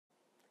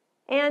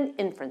and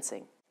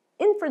inferencing.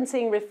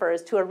 Inferencing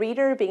refers to a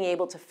reader being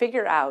able to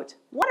figure out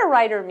what a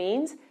writer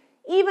means,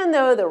 even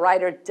though the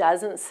writer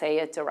doesn't say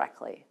it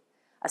directly.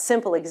 A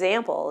simple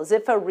example is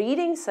if a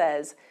reading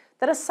says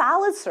that a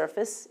solid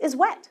surface is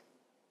wet.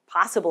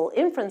 Possible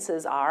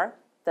inferences are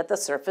that the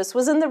surface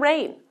was in the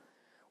rain,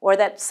 or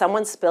that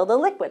someone spilled a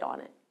liquid on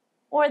it,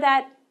 or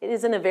that it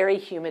is in a very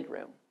humid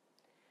room.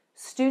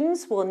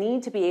 Students will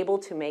need to be able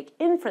to make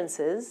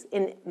inferences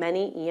in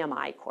many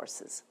EMI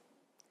courses.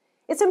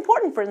 It's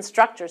important for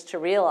instructors to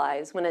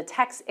realize when a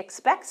text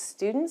expects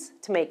students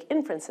to make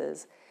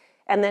inferences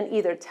and then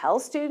either tell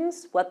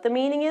students what the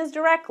meaning is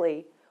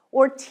directly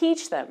or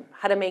teach them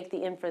how to make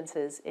the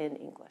inferences in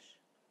English.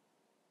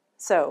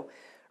 So,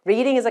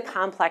 reading is a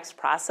complex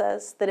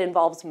process that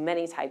involves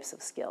many types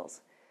of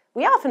skills.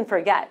 We often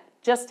forget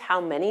just how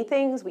many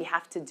things we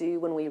have to do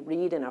when we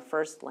read in a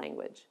first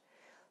language,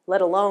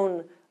 let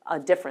alone a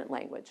different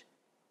language.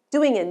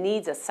 Doing a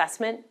needs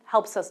assessment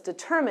helps us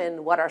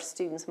determine what our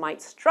students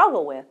might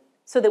struggle with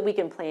so that we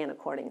can plan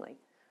accordingly.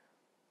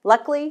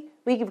 Luckily,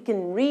 we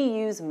can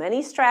reuse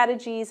many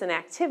strategies and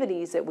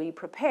activities that we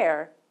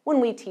prepare when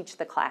we teach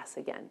the class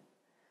again.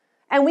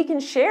 And we can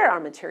share our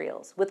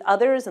materials with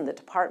others in the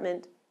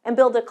department and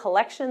build a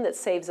collection that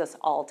saves us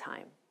all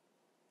time.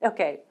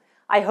 Okay,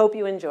 I hope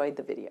you enjoyed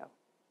the video.